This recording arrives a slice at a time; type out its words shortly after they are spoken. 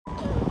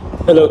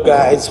Hello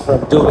guys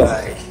from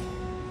Dubai.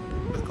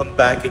 Welcome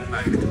back in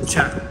my YouTube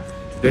channel.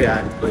 Today I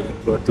am going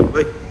to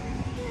Dubai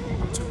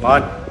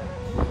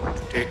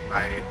to take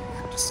my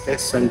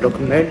attestation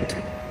document,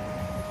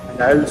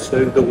 and I will show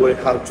you the way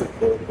how to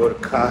go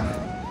Gurkha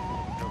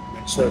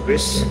document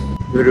service.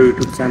 मेरो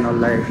YouTube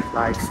च्यानललाई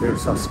like share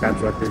subscribe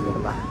गरिदिनु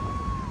होला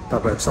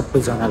तपाईहरु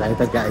सबैजनालाई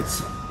त guys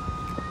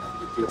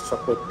त्यो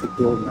support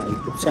दिएको my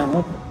YouTube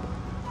channel.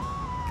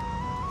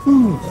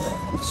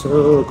 So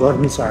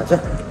गर्मी छ आज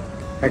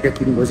ठ्याक्कै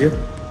 3 बज्यो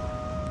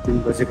 3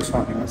 बजेको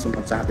समयमा चाहिँ म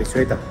जाँदैछु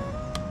है त.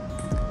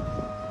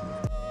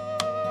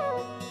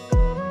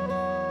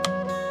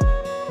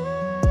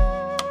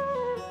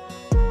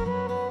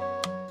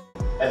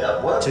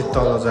 चाहिँ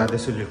तल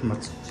जाँदैछु लिफ्टमा.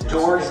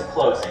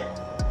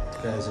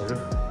 गाइजहरु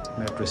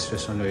मेट्रो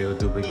स्टेसन हो यो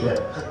दुबईको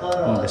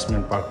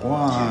इन्भेस्टमेन्ट पार्क 1.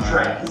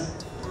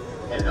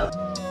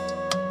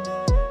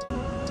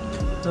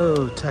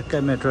 ठ्याक्कै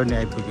मेट्रो नि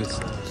आइपुगेछ.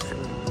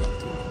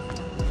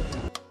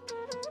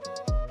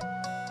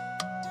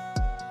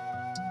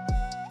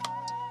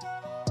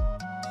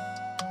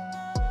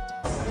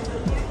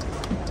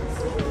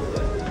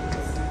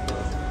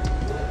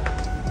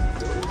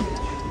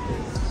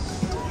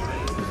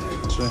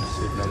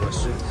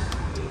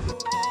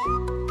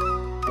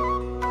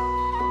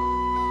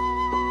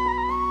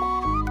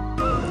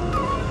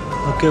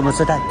 ओके म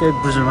चाहिँ ट्याक्कै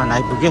बुर्जुमान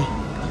आइपुगेँ.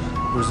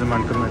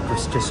 बुर्जुमानको मेट्रो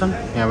स्टेसन.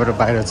 यहाँबाट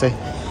बाहिर चाहिँ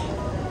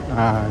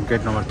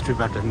गेट नम्बर 3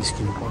 बाट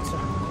निस्किनु पर्छ.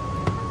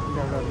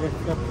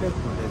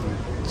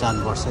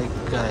 जानुपर्छ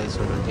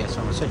गाइजहरु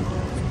त्यहाँसम्म चाहिँ.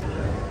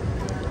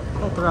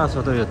 खतरा छ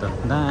त यो त,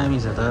 दामी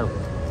छ त.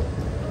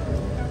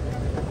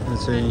 यो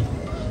चाहिँ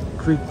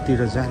क्रिकतिर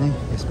जाने,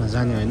 यसमा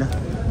जाने होइन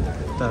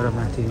तर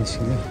माथि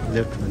निस्किने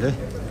लेफ्ट हुँदै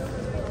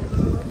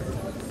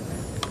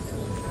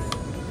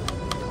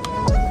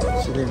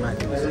सिधै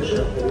माथि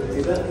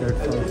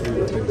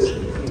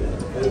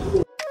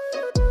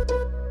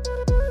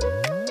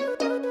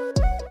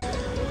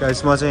गाइस.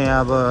 म चाहिँ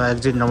यहाँ अब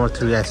एक्जिट नम्बर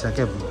 3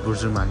 आइसकेँ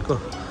बुर्जुमानको.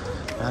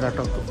 यहाँ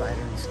टक्क बाहिर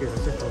निस्केर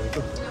चाहिँ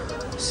तपाईँको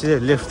सिधै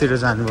लेफ्टतिर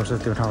जानुपर्छ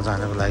त्यो ठाउँ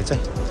जानको लागि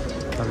चाहिँ.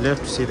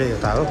 लेफ्ट सिधै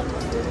यता हो,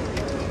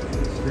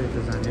 सिधै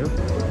यता जाने हो.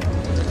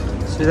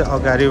 सिधै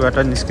अगाडिबाट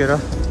निस्केर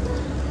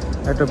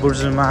एउटा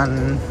बुर्जुमान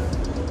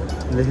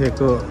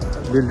लेखेको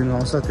बिल्डिङ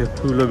आउँछ. त्यो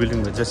ठुलो बिल्डिङ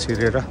भन्छ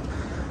छिरेर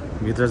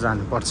भित्र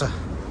जानुपर्छ.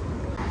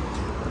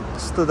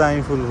 यस्तो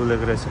दामी फुल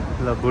फुलेको रहेछ.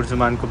 ल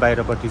बुर्जुमानको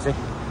बाहिरपट्टि चाहिँ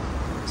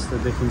यस्तो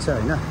देखिन्छ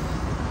होइन.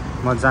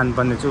 म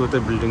जानुपर्ने चाहिँ उतै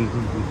बिल्डिङ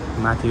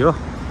माथि हो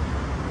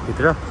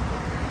भित्र.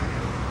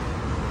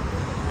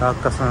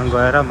 टक्कसँग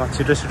गएर म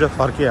छिटो छिटो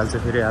फर्किहाल्छु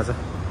फेरि आज.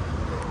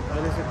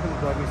 अहिले चाहिँ फुल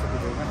गर्मी छ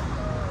दुबईमा,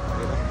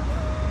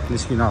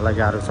 निस्किनलाई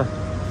गाह्रो छ.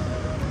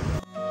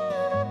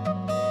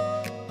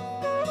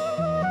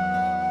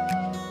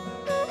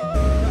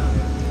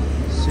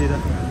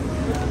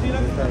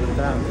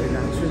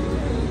 जान्छु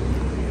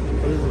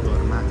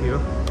घर माथि हो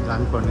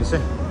जानुपर्ने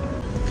चाहिँ.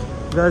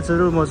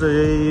 गाइजहरु म चाहिँ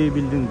यही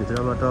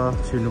बिल्डिङभित्रबाट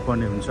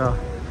छिर्नुपर्ने हुन्छ.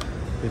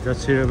 भित्र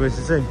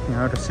छिरेपछि चाहिँ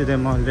यहाँबाट सिधै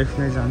म लेफ्ट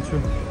नै जान्छु.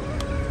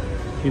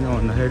 किन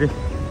भन्दाखेरि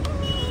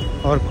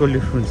अर्को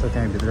लिफ्ट हुन्छ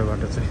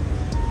त्यहाँभित्रबाट चाहिँ.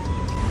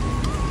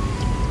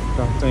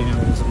 टक्क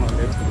यहाँबाट चाहिँ म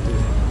लेफ्टतिर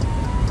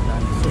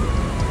जान्छु.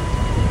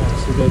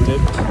 सिधै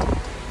लेफ्ट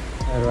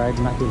राइट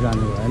माथि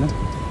जानु भएन.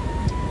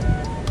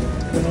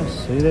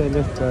 सिधै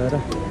लेफ्ट गएर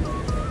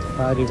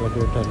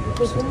पारिपट्टि टर्न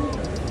गर्छ.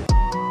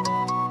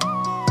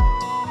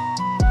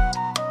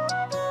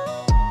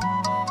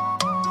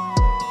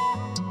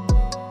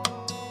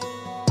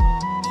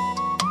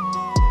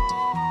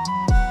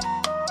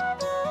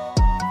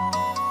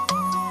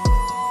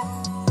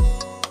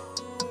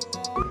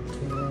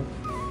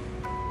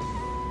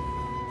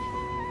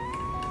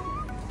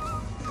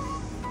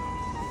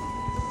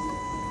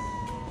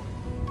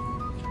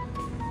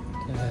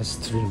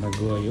 S3 मा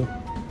गयो.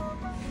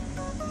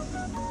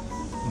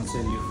 म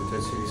चाहिँ लिफ्टभित्र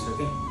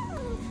छिरिसकेँ.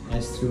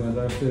 S3 मा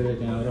गएर फेरि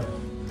त्यहाँबाट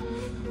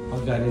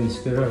अगाडि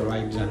निस्केर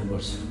राइट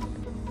जानुपर्छ.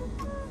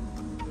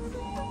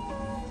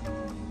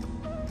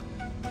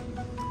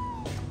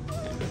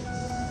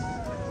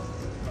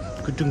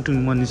 कुटुङटुङ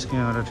म निस्केँ.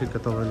 यहाँ ठिक्क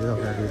तपाईँले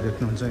अगाडि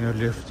देख्नुहुन्छ यो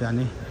लेफ्ट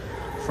जाने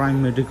प्राइम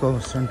मेडिकल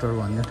सेन्टर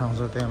भन्ने ठाउँ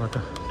छ. त्यहाँबाट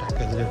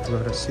ट्याक्कै लेफ्ट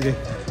गएर सिधै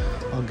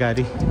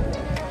अगाडि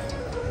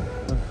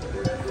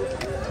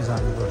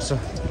जानुपर्छ.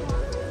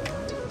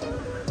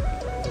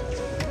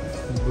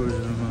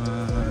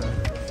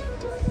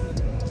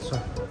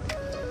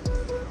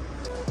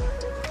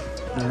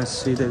 यहाँ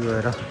सिधै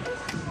गएर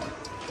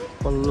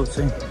पल्लो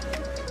चाहिँ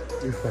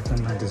लिफ्टबाट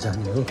माथि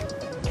जाने हो.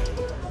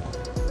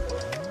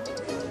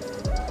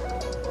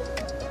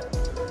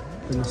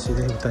 पनि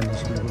सिधै उता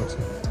निस्किनुपर्छ.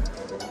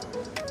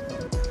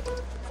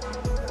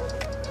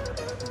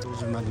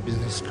 बुर्जुमान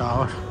बिजनेस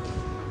टावर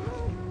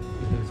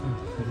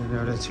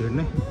एउटा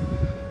छिर्ने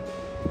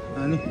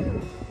अनि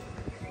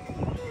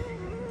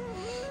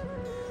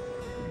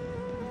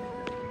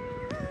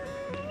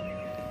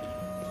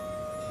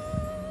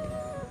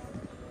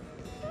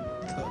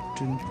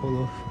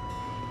floor.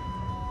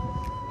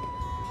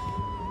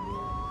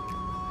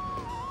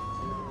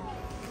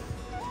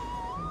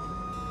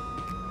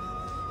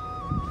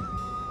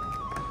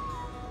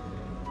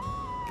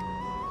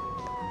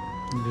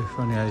 लिफ्ट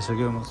पनि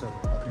आइसक्यो म सब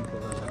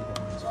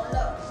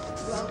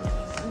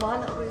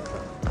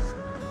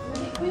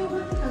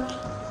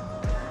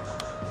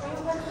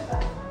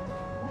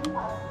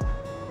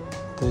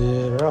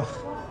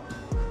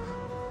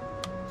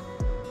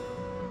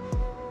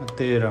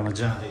तेह्रमा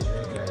जाँदैछु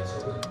गाइस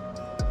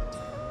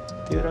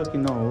 13 कि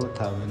न हो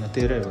थाहा भएन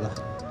 13 होला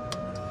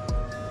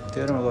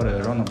 13मा गएर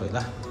हेरौँ न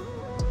पहिला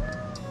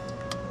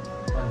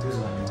कन्फ्युज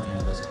भयो म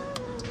यहाँ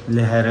चाहिँ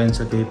लेखाएर हुन्छ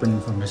केही पनि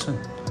इन्फर्मेसन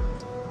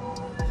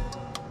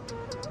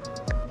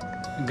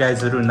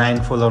गाइजहरू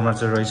 9 फलोवरमा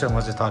चाहिँ रहेछ म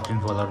चाहिँ 13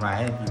 फलोवरमा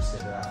आएँ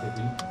बिर्सेर आफै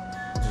पनि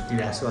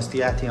झुकिरहेको छु अस्ति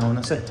आएको थिएँ आउन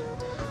चाहिँ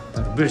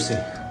तर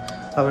बिर्सेँ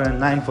अब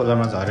 9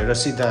 फलोवरमा झरेर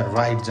सिधा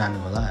राइट जानु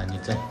होला अनि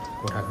चाहिँ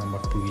कोठा नम्बर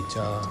 2 पुगिन्छ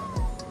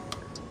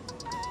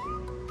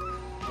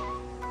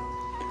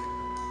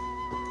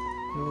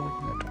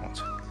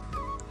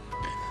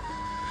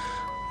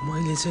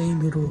मैले चाहिँ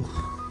मेरो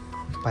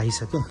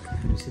पाइसकेँ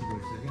रिसिभ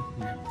गरिसकेँ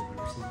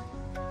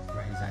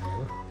राइट जाने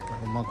हो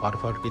अब म घर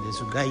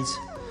फर्किँदैछु गाइज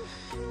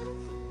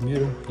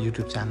मेरो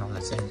युट्युब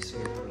च्यानललाई चाहिँ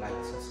लाइक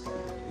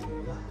सब्सक्राइब गरिदिनु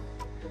होला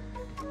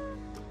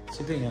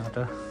सिधै यहाँबाट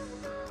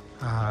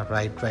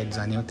राइट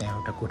जाने हो त्यहाँ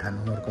एउटा कोठा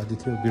नम्बर कति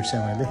थियो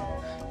बिर्सेँ मैले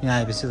यहाँ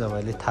आएपछि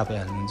तपाईँले थाहा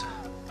पाइहाल्नुहुन्छ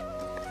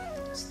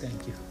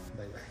thank you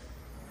by by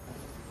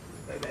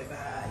by by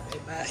by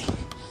by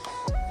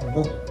अब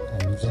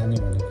हामी जाने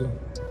भनेको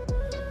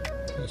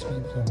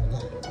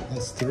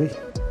S3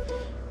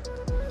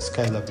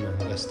 स्काइलक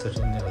भन्ने जस्तो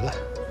नै होला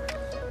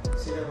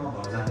सिधै म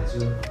घर जाँदैछु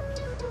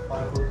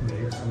अर्को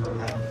भिडियोसँग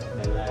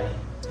बाई बाई